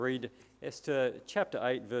Read Esther chapter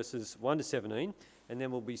 8 verses 1 to 17, and then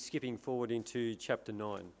we'll be skipping forward into chapter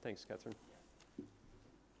 9. Thanks, Catherine.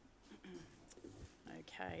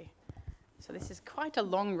 Okay, so this is quite a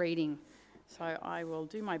long reading, so I will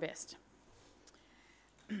do my best.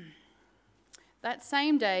 That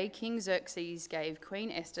same day, King Xerxes gave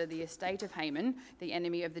Queen Esther the estate of Haman, the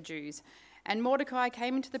enemy of the Jews, and Mordecai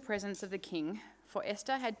came into the presence of the king, for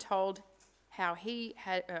Esther had told how he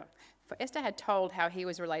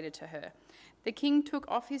was related to her. The king took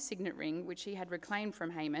off his signet ring, which he had reclaimed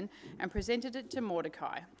from Haman, and presented it to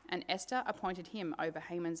Mordecai, and Esther appointed him over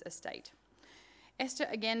Haman's estate. Esther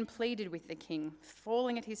again pleaded with the king,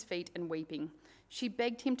 falling at his feet and weeping. She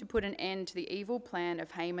begged him to put an end to the evil plan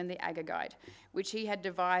of Haman the Agagite, which he had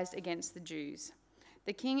devised against the Jews.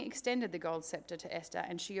 The king extended the gold scepter to Esther,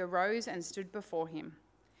 and she arose and stood before him.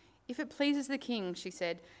 "If it pleases the king," she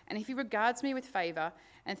said, "and if he regards me with favour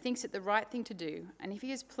and thinks it the right thing to do, and if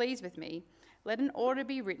he is pleased with me, let an order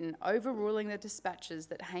be written overruling the dispatches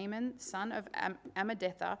that Haman, son of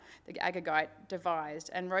Hammedatha the Agagite,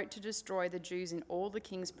 devised and wrote to destroy the Jews in all the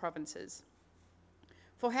king's provinces.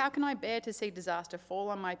 For how can I bear to see disaster fall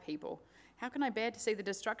on my people? How can I bear to see the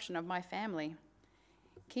destruction of my family?"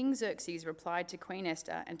 King Xerxes replied to Queen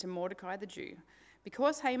Esther and to Mordecai the Jew,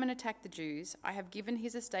 "Because Haman attacked the Jews, I have given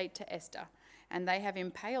his estate to Esther, and they have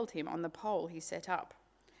impaled him on the pole he set up.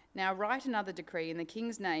 Now write another decree in the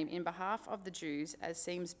king's name in behalf of the Jews, as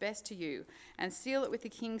seems best to you, and seal it with the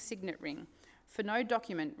king's signet ring, for no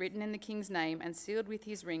document written in the king's name and sealed with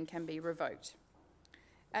his ring can be revoked."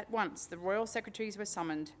 At once the royal secretaries were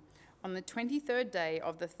summoned. On the 23rd day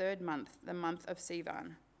of the 3rd month, the month of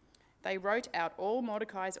Sivan, they wrote out all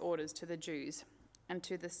Mordecai's orders to the Jews, and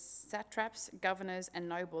to the satraps, governors, and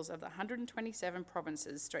nobles of the 127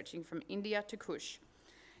 provinces stretching from India to Cush.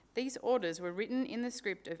 These orders were written in the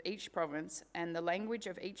script of each province and the language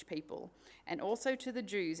of each people, and also to the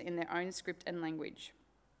Jews in their own script and language.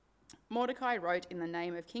 Mordecai wrote in the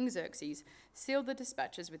name of King Xerxes, sealed the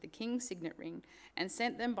dispatches with the king's signet ring, and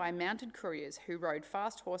sent them by mounted couriers who rode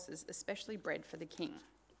fast horses especially bred for the king.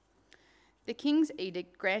 The king's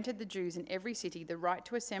edict granted the Jews in every city the right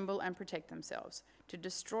to assemble and protect themselves, to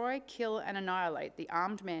destroy, kill, and annihilate the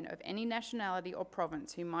armed men of any nationality or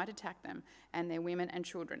province who might attack them and their women and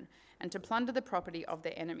children, and to plunder the property of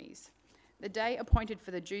their enemies. The day appointed for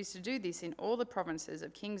the Jews to do this in all the provinces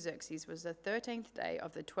of King Xerxes was the 13th day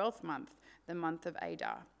of the 12th month, the month of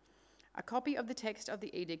Adar. A copy of the text of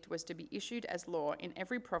the edict was to be issued as law in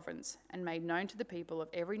every province and made known to the people of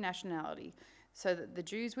every nationality, so that the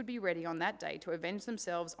Jews would be ready on that day to avenge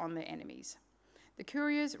themselves on their enemies. The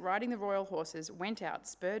couriers riding the royal horses went out,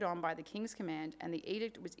 spurred on by the king's command, and the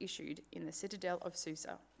edict was issued in the citadel of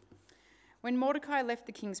Susa. When Mordecai left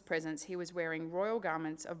the king's presence, he was wearing royal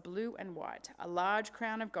garments of blue and white, a large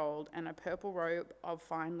crown of gold, and a purple robe of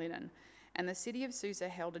fine linen, and the city of Susa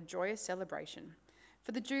held a joyous celebration.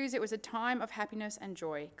 For the Jews it was a time of happiness and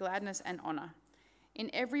joy, gladness and honour. In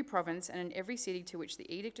every province and in every city to which the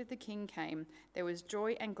edict of the king came, there was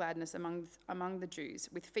joy and gladness among the Jews,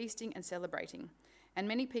 with feasting and celebrating. And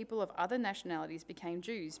many people of other nationalities became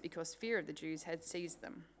Jews because fear of the Jews had seized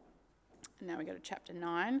them. And now we go to chapter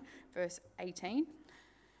 9, verse 18.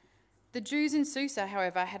 The Jews in Susa,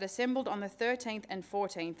 however, had assembled on the 13th and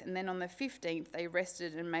 14th, and then on the 15th they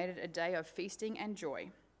rested and made it a day of feasting and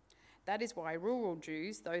joy. That is why rural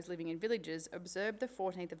Jews, those living in villages, observed the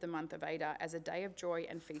 14th of the month of Adar as a day of joy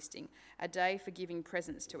and feasting, a day for giving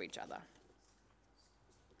presents to each other.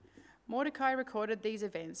 Mordecai recorded these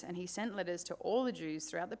events, and he sent letters to all the Jews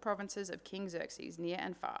throughout the provinces of King Xerxes, near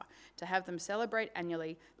and far, to have them celebrate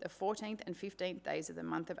annually the 14th and 15th days of the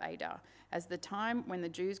month of Adar, as the time when the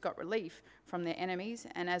Jews got relief from their enemies,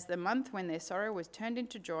 and as the month when their sorrow was turned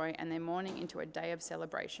into joy and their mourning into a day of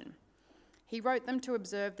celebration. He wrote them to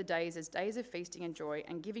observe the days as days of feasting and joy,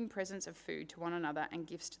 and giving presents of food to one another and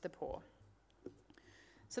gifts to the poor.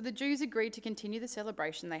 So the Jews agreed to continue the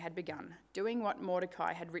celebration they had begun, doing what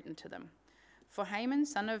Mordecai had written to them. For Haman,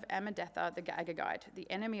 son of Hammedatha the Agagite, the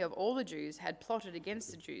enemy of all the Jews, had plotted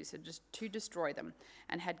against the Jews to destroy them,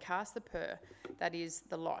 and had cast the pur, that is,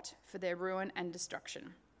 the lot, for their ruin and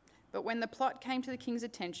destruction. But when the plot came to the king's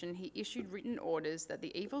attention, he issued written orders that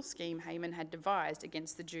the evil scheme Haman had devised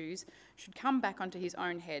against the Jews should come back onto his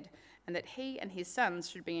own head, and that he and his sons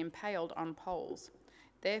should be impaled on poles.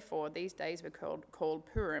 Therefore, these days were called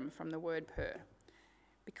Purim, from the word pur.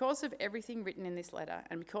 Because of everything written in this letter,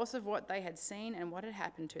 and because of what they had seen and what had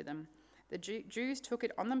happened to them, the Jews took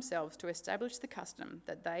it on themselves to establish the custom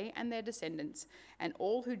that they and their descendants and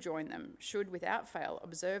all who join them should without fail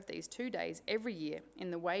observe these 2 days every year in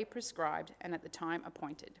the way prescribed and at the time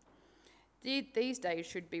appointed. These days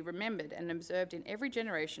should be remembered and observed in every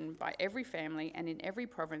generation by every family and in every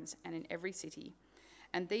province and in every city.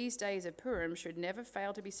 And these days of Purim should never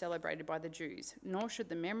fail to be celebrated by the Jews, nor should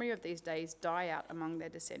the memory of these days die out among their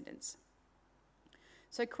descendants.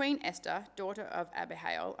 So Queen Esther, daughter of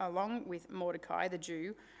Abihail, along with Mordecai the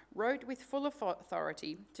Jew, wrote with full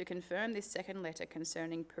authority to confirm this second letter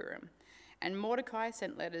concerning Purim. And Mordecai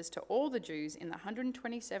sent letters to all the Jews in the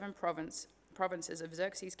 127 provinces of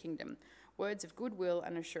Xerxes' kingdom, words of goodwill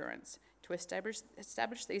and assurance, to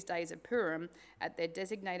establish these days of Purim at their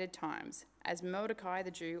designated times, as Mordecai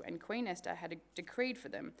the Jew and Queen Esther had decreed for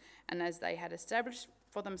them, and as they had established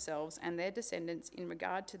for themselves and their descendants in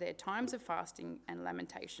regard to their times of fasting and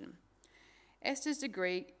lamentation. Esther's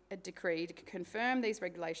decree confirmed these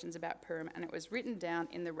regulations about Purim, and it was written down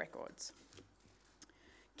in the records.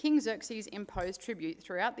 King Xerxes imposed tribute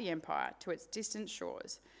throughout the empire to its distant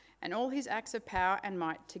shores, and all his acts of power and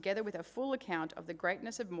might, together with a full account of the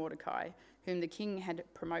greatness of Mordecai, whom the king had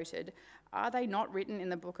promoted, are they not written in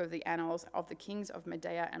the book of the annals of the kings of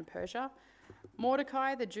Media and Persia?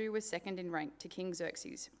 Mordecai the Jew was second in rank to King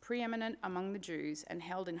Xerxes, preeminent among the Jews and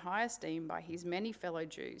held in high esteem by his many fellow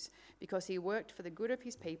Jews, because he worked for the good of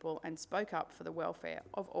his people and spoke up for the welfare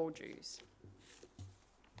of all Jews.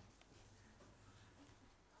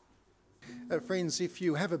 Friends, if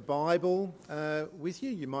you have a Bible with you,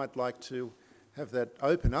 you might like to have that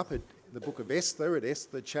open up at the book of Esther, at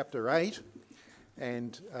Esther chapter 8.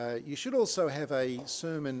 And you should also have a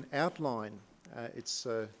sermon outline. It's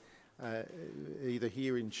either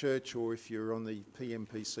here in church, or if you're on the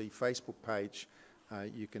PMPC Facebook page,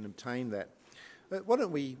 you can obtain that. But why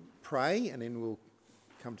don't we pray, and then we'll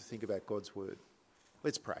come to think about God's word.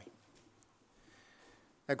 Let's pray.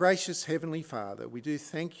 Our gracious Heavenly Father, we do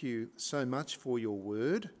thank you so much for your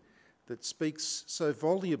word that speaks so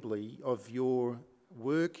volubly of your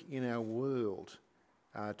work in our world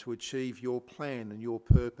to achieve your plan and your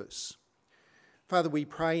purpose. Father, we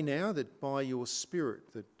pray now that by your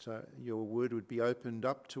Spirit that your word would be opened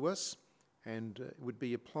up to us and would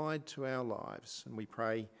be applied to our lives. And we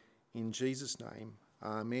pray in Jesus' name,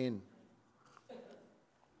 amen.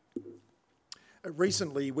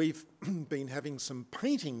 Recently, we've been having some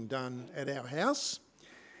painting done at our house,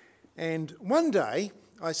 and one day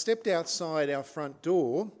I stepped outside our front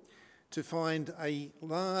door to find a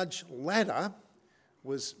large ladder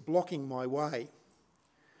was blocking my way.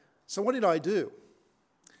 So what did I do?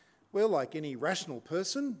 Well, like any rational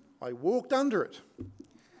person, I walked under it.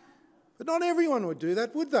 But not everyone would do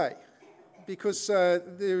that, would they? Because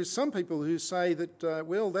there are some people who say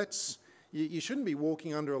that, you shouldn't be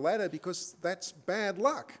walking under a ladder because that's bad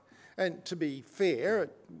luck. And to be fair,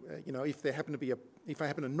 if I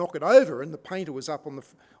happen to knock it over and the painter was up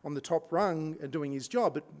on the top rung doing his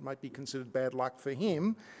job, it might be considered bad luck for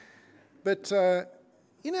him. But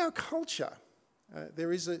in our culture,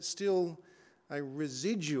 there is still a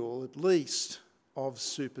residual, at least, of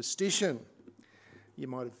superstition. You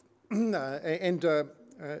might have,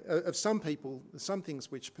 of some people, some things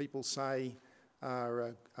which people say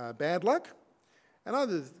are bad luck, and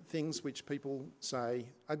other things which people say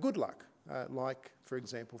are good luck, like, for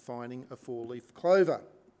example, finding a four-leaf clover.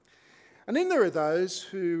 And then there are those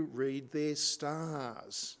who read their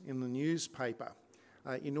stars in the newspaper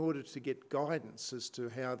in order to get guidance as to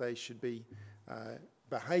how they should be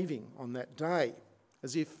behaving on that day,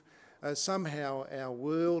 as if somehow our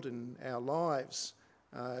world and our lives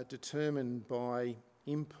are determined by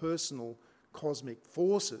impersonal cosmic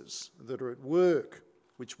forces that are at work,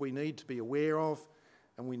 which we need to be aware of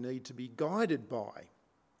and we need to be guided by.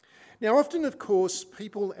 Now, often, of course,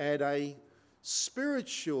 people add a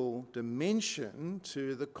spiritual dimension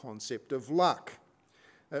to the concept of luck,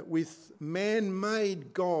 with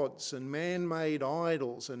man-made gods and man-made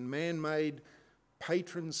idols and man-made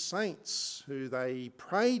patron saints who they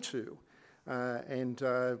pray to and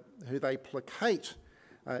who they placate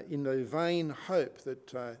in the vain hope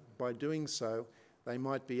that by doing so they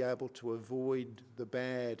might be able to avoid the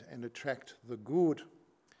bad and attract the good.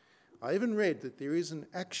 I even read that there is an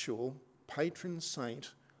actual patron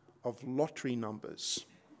saint of lottery numbers.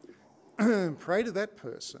 Pray to that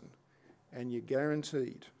person and you're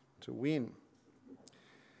guaranteed to win.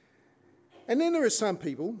 And then there are some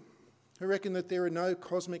people who reckon that there are no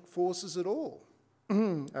cosmic forces at all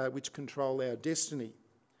which control our destiny.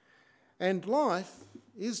 And life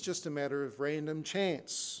is just a matter of random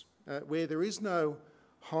chance, where there is no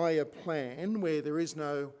higher plan, where there is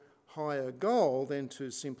no higher goal than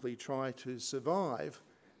to simply try to survive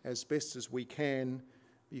as best as we can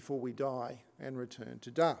before we die and return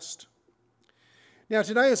to dust. Now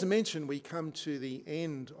today, as I mentioned, we come to the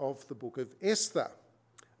end of the book of Esther,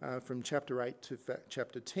 from chapter 8 to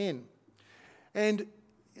chapter 10. And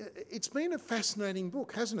it's been a fascinating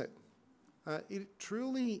book, hasn't it? It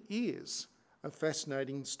truly is a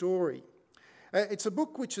fascinating story. It's a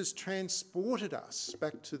book which has transported us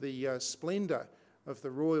back to the splendour of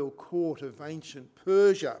the royal court of ancient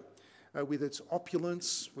Persia, with its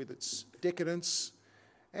opulence, with its decadence,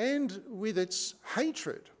 and with its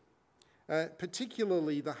hatred,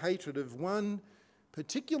 particularly the hatred of one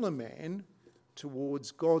particular man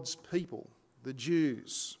towards God's people, the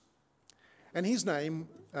Jews. And his name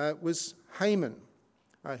was Haman.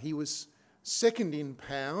 He was second in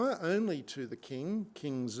power only to the king,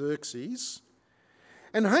 King Xerxes.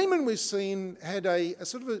 And Haman was seen, had a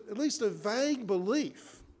sort of at least a vague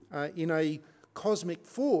belief in a cosmic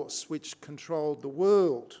force which controlled the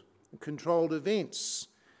world, controlled events.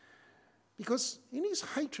 Because in his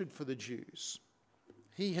hatred for the Jews,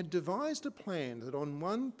 he had devised a plan that on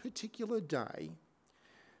one particular day,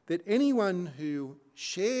 that anyone who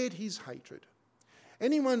shared his hatred,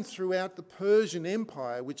 anyone throughout the Persian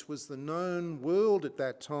Empire, which was the known world at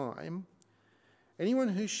that time, anyone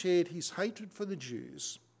who shared his hatred for the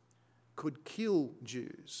Jews could kill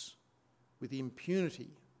Jews with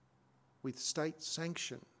impunity, with state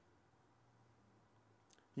sanction.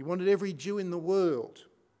 He wanted every Jew in the world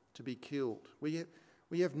to be killed. We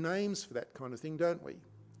have names for that kind of thing, don't we?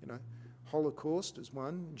 You know, Holocaust is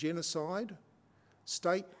one, genocide,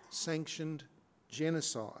 state-sanctioned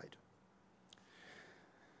genocide.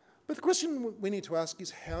 But the question we need to ask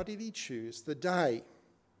is, how did he choose the day?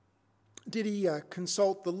 Did he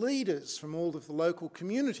consult the leaders from all of the local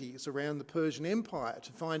communities around the Persian Empire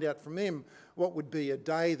to find out from them what would be a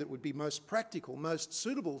day that would be most practical, most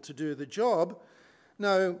suitable to do the job?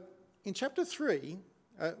 No, in chapter 3,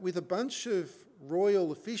 with a bunch of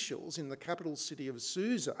royal officials in the capital city of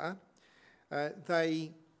Susa,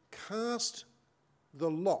 they cast the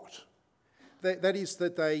lot. That is,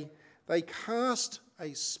 that they cast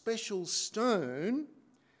a special stone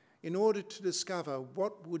in order to discover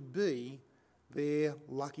what would be their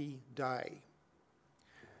lucky day.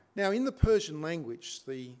 Now, in the Persian language,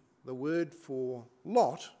 the word for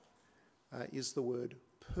lot is the word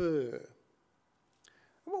pur.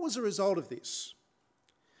 And what was the result of this?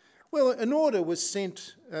 Well, an order was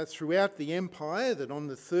sent throughout the empire that on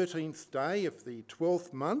the 13th day of the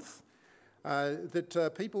 12th month,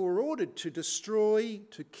 that people were ordered to destroy,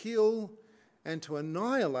 to kill, and to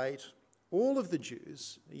annihilate all of the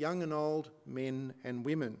Jews, young and old, men and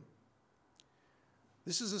women.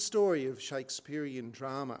 This is a story of Shakespearean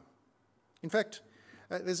drama. In fact,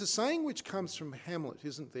 there's a saying which comes from Hamlet,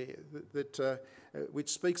 isn't there, that which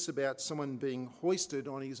speaks about someone being hoisted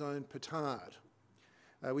on his own petard,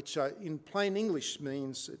 which in plain English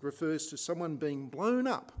means it refers to someone being blown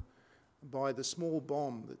up by the small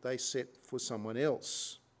bomb that they set for someone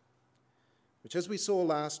else, which, as we saw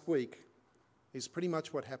last week, is pretty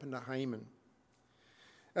much what happened to Haman.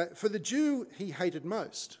 For the Jew he hated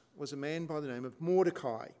most was a man by the name of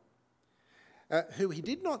Mordecai, who he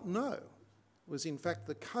did not know was in fact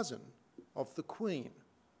the cousin of the Queen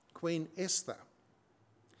Esther.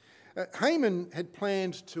 Haman had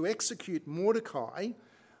planned to execute Mordecai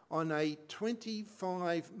on a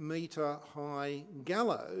 25-metre high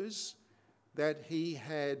gallows that he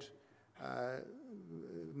had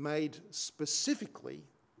made specifically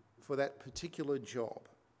for that particular job.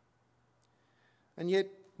 And yet,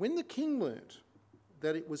 when the king learnt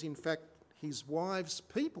that it was in fact his wife's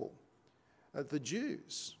people, the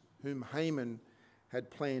Jews, whom Haman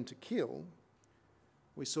had planned to kill,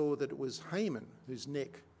 we saw that it was Haman whose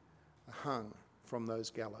neck hung from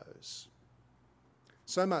those gallows.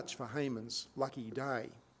 So much for Haman's lucky day.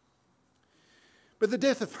 But the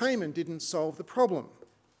death of Haman didn't solve the problem.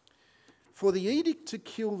 For the edict to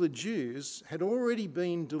kill the Jews had already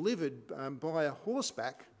been delivered by a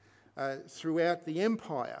horseback throughout the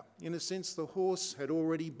empire. In a sense, the horse had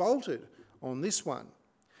already bolted on this one.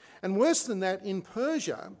 And worse than that, in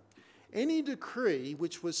Persia, any decree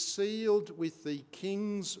which was sealed with the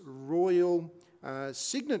king's royal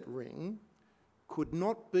signet ring could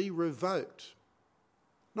not be revoked,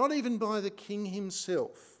 not even by the king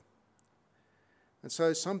himself. And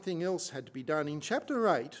so something else had to be done. In chapter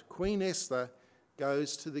 8, Queen Esther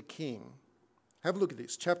goes to the king. Have a look at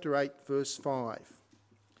this, chapter 8, verse 5.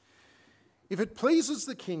 "If it pleases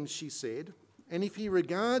the king," she said, "and if he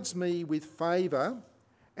regards me with favour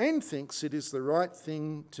and thinks it is the right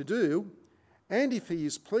thing to do, and if he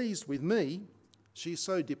is pleased with me," she's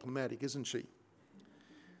so diplomatic, isn't she?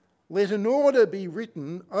 "Let an order be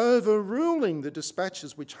written overruling the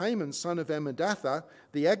dispatches which Haman, son of Ammedatha,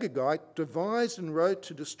 the Agagite, devised and wrote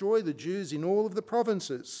to destroy the Jews in all of the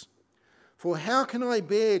provinces. For how can I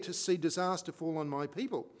bear to see disaster fall on my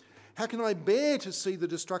people? How can I bear to see the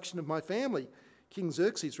destruction of my family? King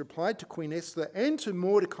Xerxes replied to Queen Esther and to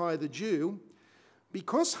Mordecai the Jew,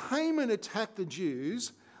 because Haman attacked the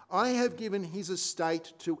Jews, I have given his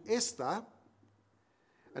estate to Esther,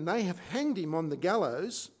 and they have hanged him on the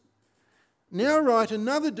gallows. Now write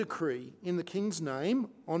another decree in the king's name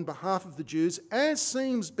on behalf of the Jews, as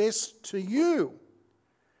seems best to you,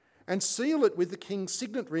 and seal it with the king's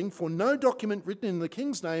signet ring, for no document written in the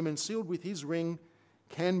king's name and sealed with his ring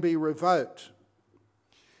can be revoked.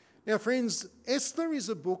 Now, friends, Esther is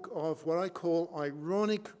a book of what I call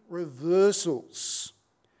ironic reversals.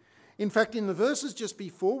 In fact, in the verses just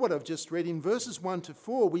before what I've just read, in verses 1 to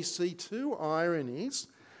 4, we see two ironies.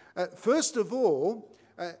 First of all,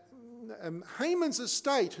 Haman's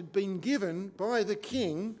estate had been given by the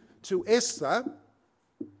king to Esther,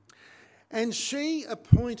 and she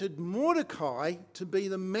appointed Mordecai to be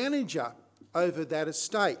the manager over that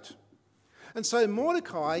estate. And so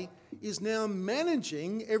Mordecai is now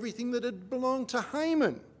managing everything that had belonged to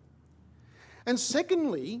Haman. And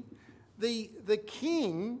secondly, the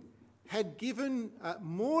king had given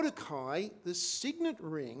Mordecai the signet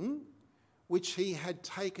ring which he had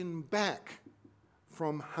taken back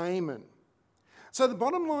from Haman. So the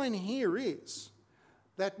bottom line here is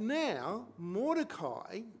that now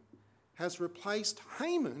Mordecai has replaced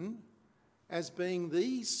Haman as being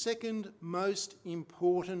the second most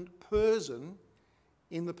important person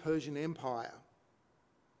in the Persian Empire.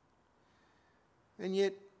 And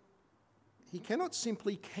yet, he cannot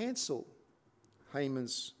simply cancel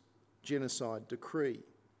Haman's genocide decree,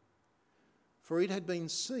 for it had been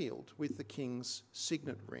sealed with the king's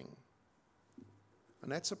signet ring.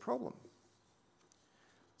 And that's a problem.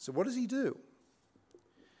 So what does he do?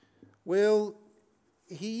 Well,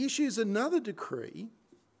 he issues another decree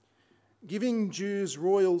giving Jews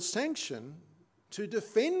royal sanction to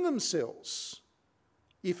defend themselves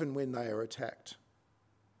if and when they are attacked.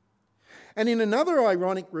 And in another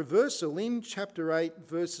ironic reversal, in chapter 8,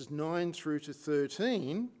 verses 9 through to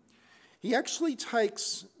 13, he actually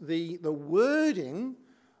takes the wording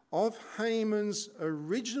of Haman's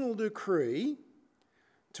original decree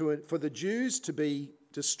for the Jews to be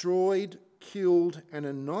destroyed, killed, and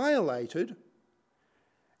annihilated,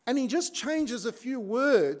 and he just changes a few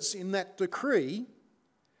words in that decree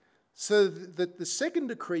so that the second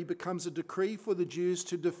decree becomes a decree for the Jews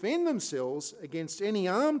to defend themselves against any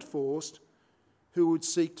armed force who would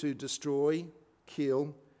seek to destroy,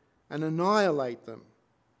 kill, and annihilate them.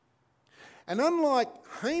 And unlike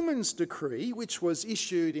Haman's decree, which was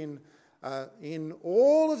issued in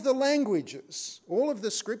all of the languages, all of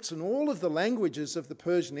the scripts and all of the languages of the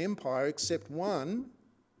Persian Empire except one,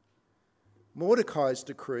 Mordecai's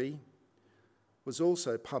decree was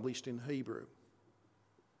also published in Hebrew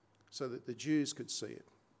so that the Jews could see it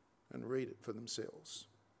and read it for themselves.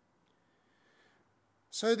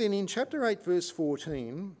 So then in chapter 8, verse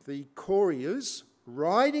 14, the couriers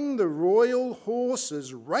riding the royal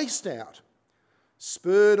horses raced out,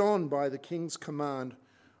 spurred on by the king's command.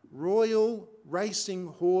 Royal racing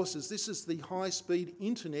horses. This is the high-speed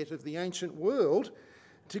internet of the ancient world,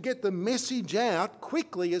 to get the message out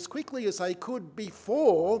quickly as they could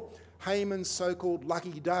before Haman's so-called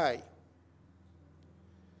lucky day.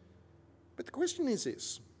 But the question is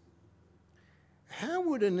this: how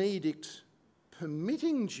would an edict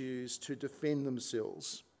permitting Jews to defend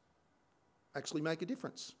themselves actually make a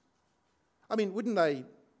difference? I mean, wouldn't they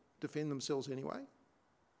defend themselves anyway?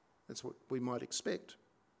 That's what we might expect.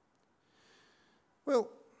 Well,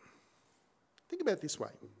 think about it this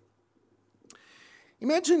way.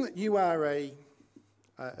 Imagine that you are a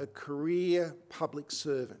career public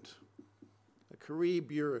servant, a career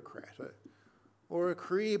bureaucrat, or a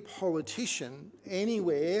career politician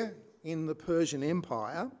anywhere in the Persian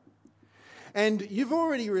Empire, and you've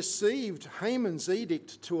already received Haman's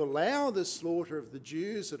edict to allow the slaughter of the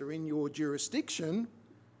Jews that are in your jurisdiction,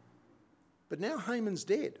 but now Haman's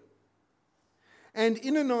dead. And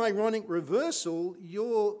in an ironic reversal,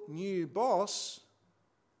 your new boss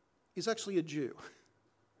is actually a Jew.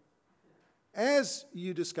 As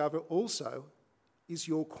you discover also is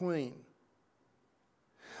your queen.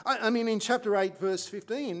 I mean, in chapter 8, verse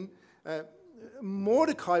 15,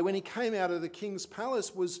 Mordecai, when he came out of the king's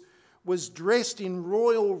palace, was dressed in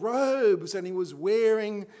royal robes, and he was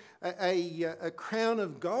wearing a crown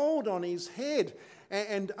of gold on his head.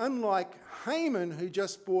 And unlike Haman, who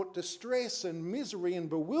just brought distress and misery and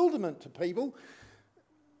bewilderment to people,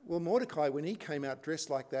 well, Mordecai, when he came out dressed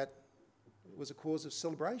like that, it was a cause of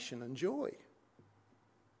celebration and joy.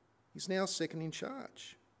 He's now second in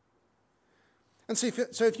charge. And so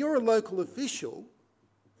if you're a local official,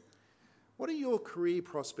 What are your career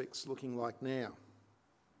prospects looking like now?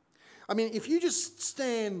 I mean, if you just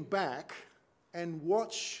stand back and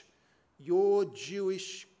watch your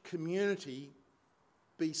Jewish community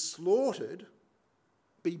be slaughtered,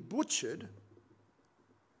 be butchered,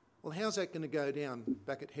 well, how's that going to go down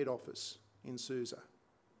back at head office in Susa?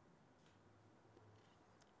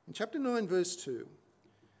 In chapter 9, verse 2,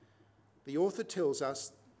 the author tells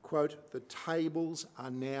us, quote, "The tables are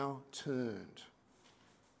now turned."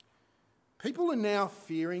 People are now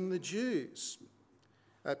fearing the Jews.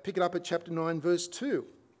 Pick it up at chapter 9, verse 2.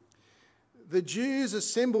 The Jews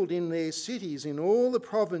assembled in their cities in all the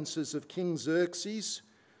provinces of King Xerxes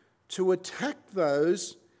to attack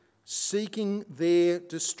those seeking their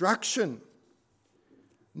destruction.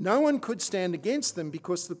 No one could stand against them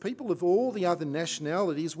because the people of all the other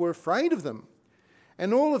nationalities were afraid of them.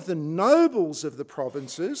 And all of the nobles of the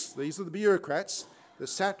provinces, these are the bureaucrats, the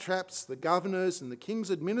satraps, the governors, and the king's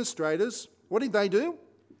administrators, what did they do?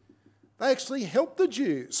 They actually helped the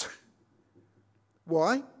Jews.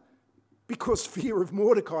 Why? Because fear of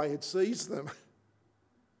Mordecai had seized them.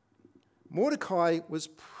 Mordecai was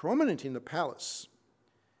prominent in the palace.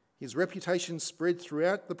 His reputation spread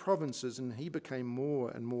throughout the provinces and he became more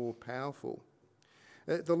and more powerful.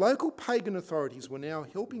 The local pagan authorities were now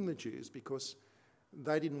helping the Jews because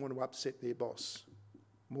they didn't want to upset their boss,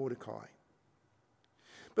 Mordecai.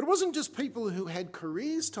 But it wasn't just people who had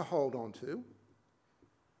careers to hold on to.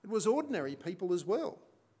 It was ordinary people as well.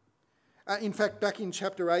 In fact, back in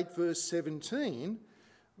chapter 8, verse 17,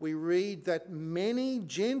 we read that many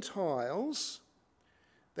Gentiles,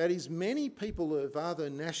 that is, many people of other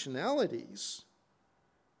nationalities,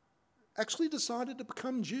 actually decided to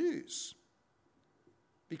become Jews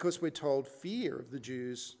because we're told fear of the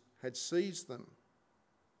Jews had seized them.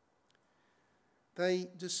 They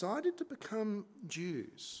decided to become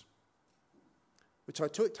Jews, which I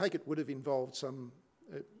take it would have involved some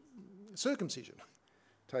circumcision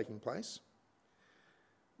taking place.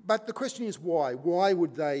 But the question is why? Why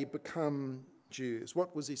would they become Jews?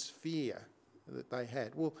 What was this fear that they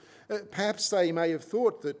had? Well, perhaps they may have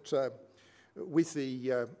thought that with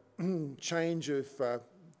the change of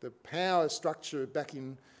the power structure back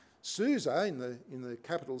in Susa, in the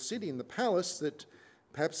capital city, in the palace, that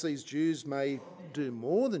perhaps these Jews may do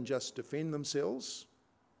more than just defend themselves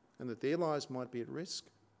and that their lives might be at risk.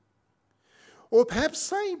 Or perhaps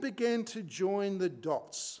they began to join the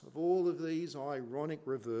dots of all of these ironic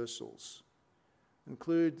reversals and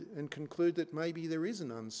conclude that maybe there is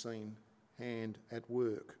an unseen hand at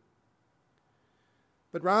work.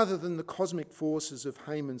 But rather than the cosmic forces of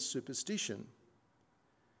Haman's superstition,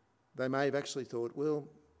 they may have actually thought, well,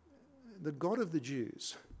 the God of the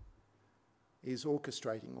Jews is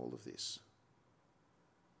orchestrating all of this.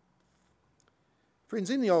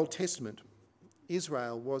 Friends, in the Old Testament,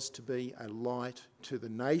 Israel was to be a light to the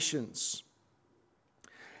nations.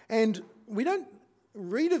 And we don't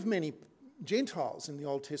read of many Gentiles in the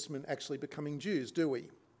Old Testament actually becoming Jews, do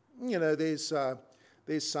we? You know, there's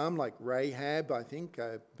some, like Rahab, I think,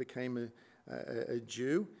 became a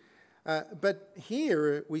Jew. But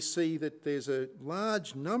here we see that there's a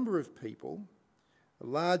large number of people, a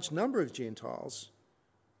large number of Gentiles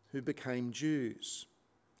who became Jews.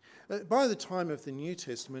 By the time of the New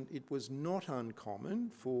Testament, it was not uncommon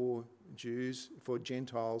for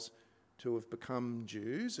Gentiles to have become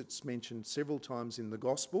Jews. It's mentioned several times in the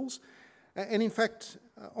Gospels. And in fact,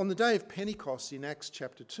 on the day of Pentecost in Acts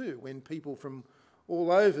chapter 2, when people from all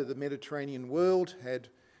over the Mediterranean world had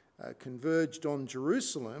converged on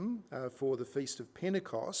Jerusalem for the Feast of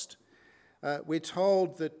Pentecost, we're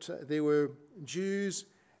told that there were Jews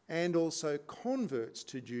and also converts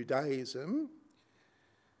to Judaism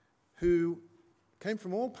who came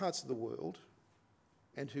from all parts of the world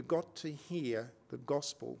and who got to hear the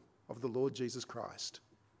gospel of the Lord Jesus Christ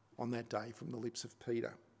on that day from the lips of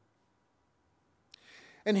Peter.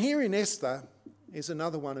 And here in Esther is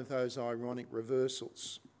another one of those ironic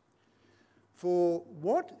reversals. For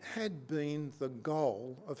what had been the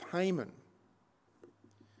goal of Haman?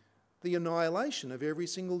 The annihilation of every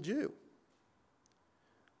single Jew.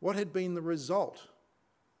 What had been the result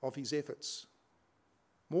of his efforts?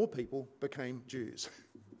 More people became Jews.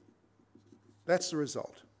 That's the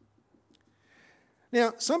result.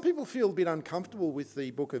 Now, some people feel a bit uncomfortable with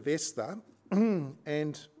the book of Esther,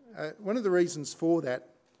 and one of the reasons for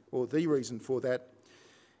that, or the reason for that,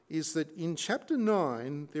 is that in chapter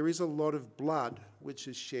 9 there is a lot of blood which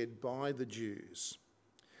is shed by the Jews.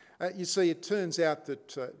 You see, it turns out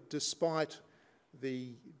that despite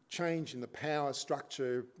the change in the power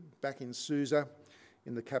structure back in Susa,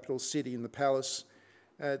 in the capital city, in the palace,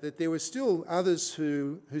 that there were still others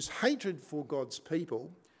whose hatred for God's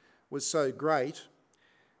people was so great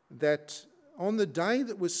that on the day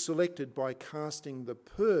that was selected by casting the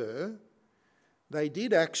pur, they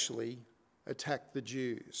did actually attack the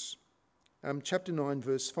Jews. Chapter 9,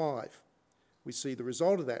 verse 5, we see the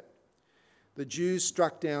result of that. The Jews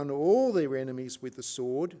struck down all their enemies with the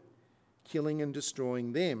sword, killing and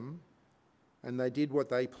destroying them, and they did what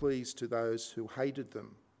they pleased to those who hated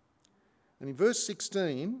them. And in verse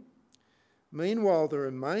 16, meanwhile the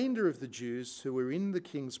remainder of the Jews who were in the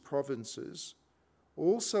king's provinces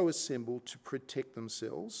also assembled to protect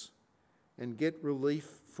themselves and get relief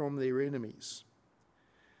from their enemies.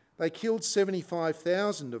 They killed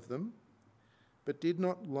 75,000 of them, but did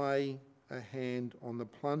not lay a hand on the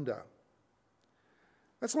plunder.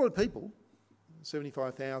 That's a lot of people,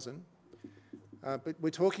 75,000, but we're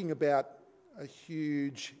talking about a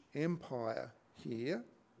huge empire here.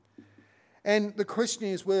 And the question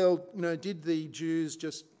is, well, did the Jews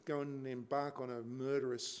just go and embark on a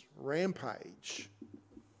murderous rampage?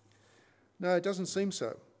 No, it doesn't seem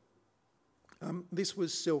so. This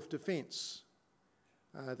was self-defence,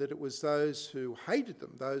 that it was those who hated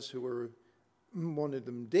them, those who wanted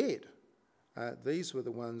them dead. These were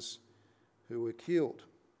the ones who were killed.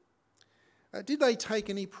 Did they take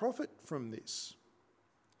any profit from this?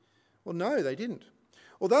 Well, no, they didn't.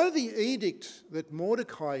 Although the edict that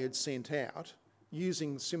Mordecai had sent out,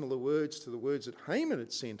 using similar words to the words that Haman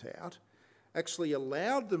had sent out, actually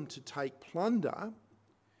allowed them to take plunder,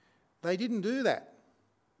 they didn't do that.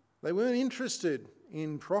 They weren't interested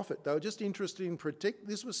in profit. They were just interested in protect.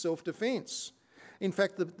 This was self-defence. In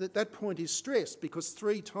fact, that point is stressed because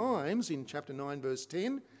 3 times in chapter 9 verse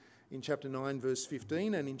 10, in chapter 9 verse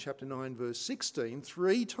 15 and in chapter 9 verse 16,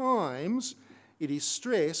 3 times it is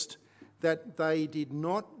stressed that they did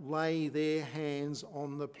not lay their hands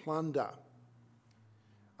on the plunder.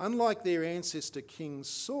 Unlike their ancestor King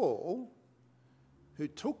Saul, who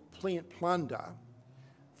took plunder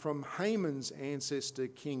from Haman's ancestor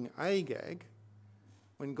King Agag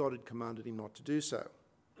when God had commanded him not to do so.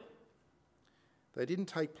 They didn't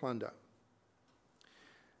take plunder.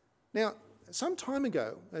 Now, some time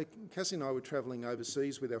ago, Cassie and I were travelling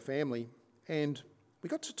overseas with our family, and we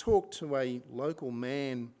got to talk to a local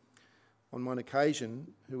man on one occasion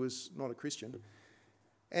who was not a Christian,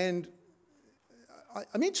 and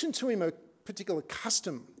I mentioned to him a particular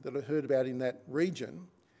custom that I heard about in that region,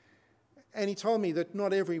 and he told me that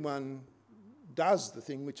not everyone does the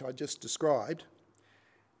thing which I just described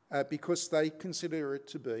because they consider it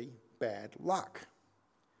to be bad luck.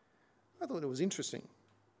 I thought it was interesting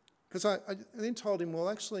because I then told him, well,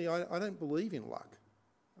 actually, I don't believe in luck.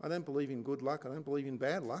 I don't believe in good luck. I don't believe in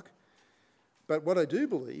bad luck. But what I do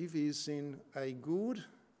believe is in a good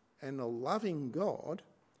and a loving God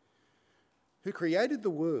who created the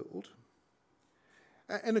world,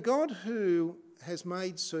 and a God who has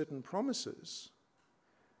made certain promises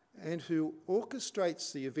and who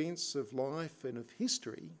orchestrates the events of life and of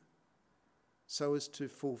history so as to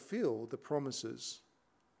fulfil the promises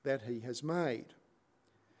that he has made.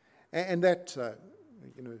 And that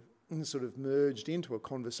sort of merged into a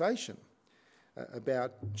conversation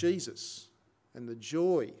about Jesus and the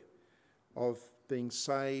joy of being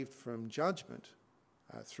saved from judgment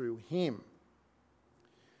through him.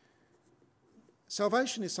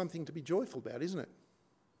 Salvation is something to be joyful about, isn't it?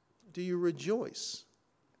 Do you rejoice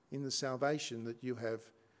in the salvation that you have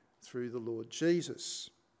through the Lord Jesus?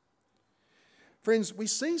 Friends, we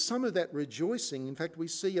see some of that rejoicing. In fact, we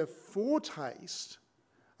see a foretaste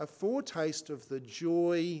of the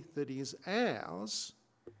joy that is ours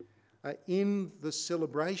in the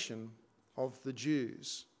celebration of the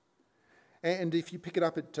Jews. And if you pick it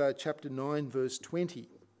up at chapter 9, verse 20,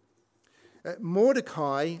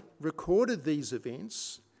 Mordecai recorded these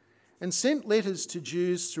events and sent letters to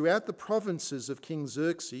Jews throughout the provinces of King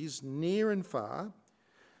Xerxes, near and far,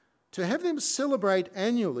 to have them celebrate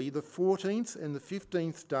annually the 14th and the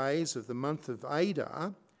 15th days of the month of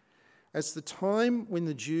Adar as the time when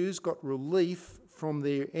the Jews got relief from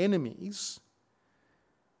their enemies,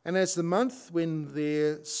 and as the month when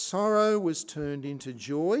their sorrow was turned into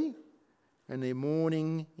joy and their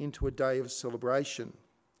mourning into a day of celebration.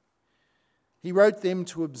 He wrote them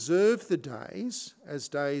to observe the days as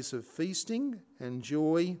days of feasting and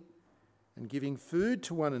joy and giving food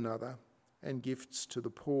to one another and gifts to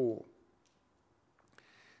the poor.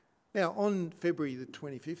 Now, on February the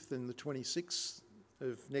 25th and the 26th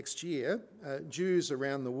of next year, Jews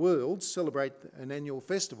around the world celebrate an annual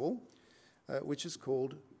festival which is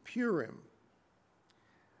called Purim.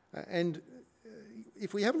 And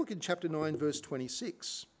if we have a look in chapter 9, verse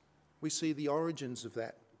 26, we see the origins of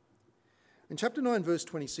that. In chapter 9, verse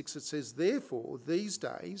 26, it says, "Therefore, these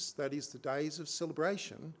days," that is the days of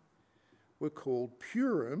celebration, were called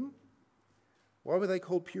Purim. Why were they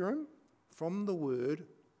called Purim? From the word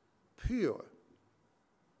pure.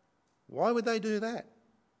 Why would they do that?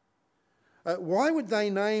 Why would they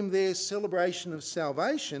name their celebration of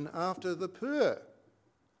salvation after the pur,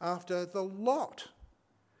 after the lot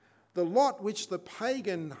which the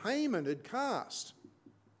pagan Haman had cast?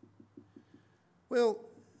 Well,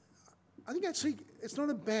 I think actually it's not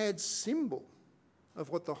a bad symbol of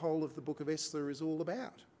what the whole of the book of Esther is all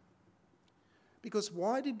about. Because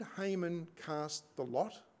why did Haman cast the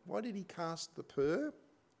lot? Why did he cast the pur?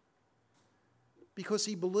 Because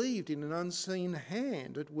he believed in an unseen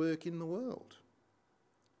hand at work in the world.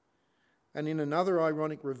 And in another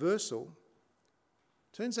ironic reversal,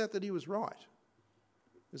 turns out that he was right.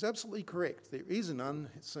 He was absolutely correct. There is an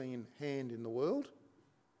unseen hand in the world,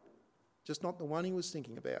 just not the one he was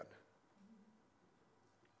thinking about.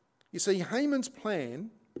 You see, Haman's plan,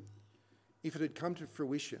 if it had come to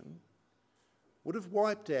fruition, would have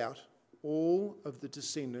wiped out all of the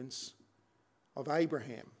descendants of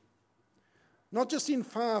Abraham. Not just in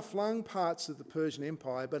far-flung parts of the Persian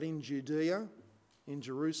Empire, but in Judea, in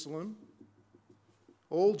Jerusalem,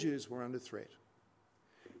 all Jews were under threat.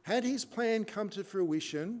 Had his plan come to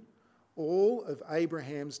fruition, all of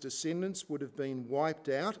Abraham's descendants would have been wiped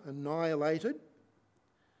out, annihilated.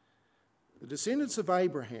 The descendants of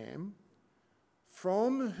Abraham,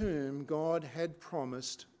 from whom God had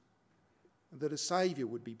promised that a saviour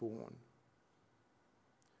would be born.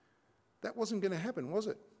 That wasn't going to happen, was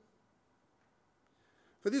it?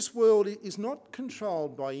 For this world is not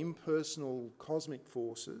controlled by impersonal cosmic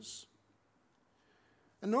forces,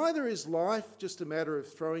 and neither is life just a matter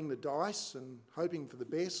of throwing the dice and hoping for the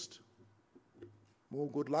best. More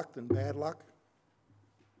good luck than bad luck.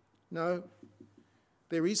 No,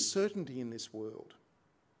 there is certainty in this world.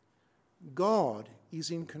 God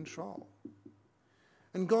is in control.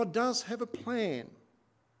 And God does have a plan,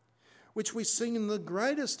 which we see in the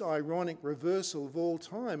greatest ironic reversal of all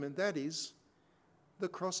time, and that is the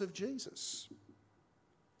cross of Jesus.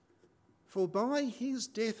 For by his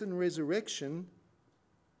death and resurrection,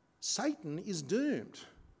 Satan is doomed,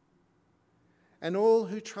 and all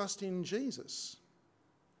who trust in Jesus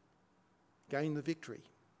gain the victory.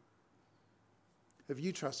 Have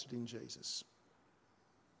you trusted in Jesus?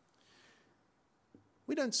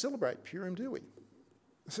 We don't celebrate Purim, do we?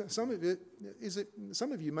 Some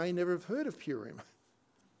of you may never have heard of Purim.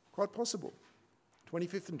 Quite possible.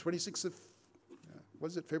 25th and 26th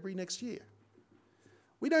of February next year.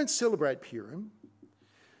 We don't celebrate Purim,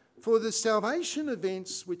 for the salvation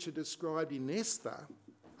events which are described in Esther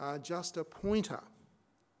are just a pointer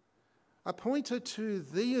to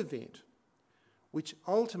the event which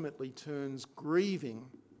ultimately turns grieving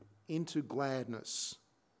into gladness.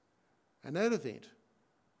 And that event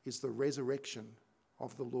is the resurrection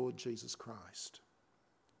of the Lord Jesus Christ,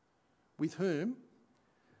 with whom,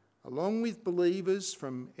 along with believers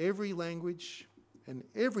from every language and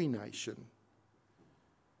every nation,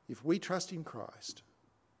 if we trust in Christ,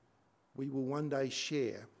 we will one day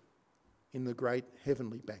share in the great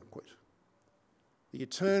heavenly banquet, the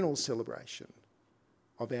eternal celebration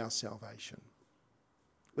of our salvation.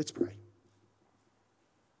 Let's pray.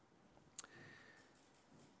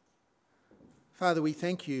 Father, we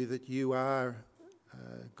thank you that you are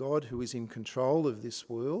God who is in control of this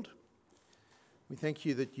world. We thank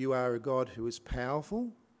you that you are a God who is powerful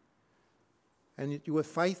and that you are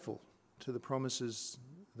faithful to the promises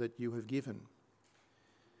that you have given.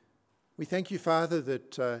 We thank you, Father,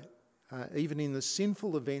 that even in the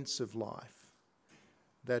sinful events of life,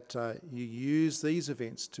 that you use these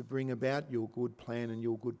events to bring about your good plan and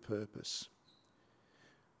your good purpose.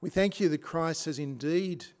 We thank you that Christ has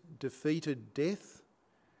indeed defeated death,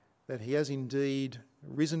 that he has indeed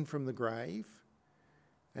risen from the grave,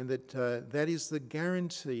 and that that is the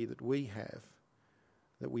guarantee that we have,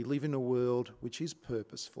 that we live in a world which is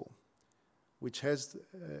purposeful, which has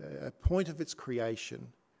a point of its creation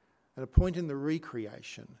and a point in the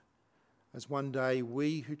recreation, as one day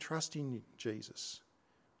we who trust in Jesus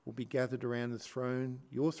will be gathered around the throne,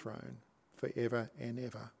 your throne, forever and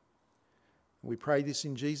ever. We pray this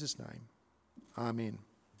in Jesus' name. Amen.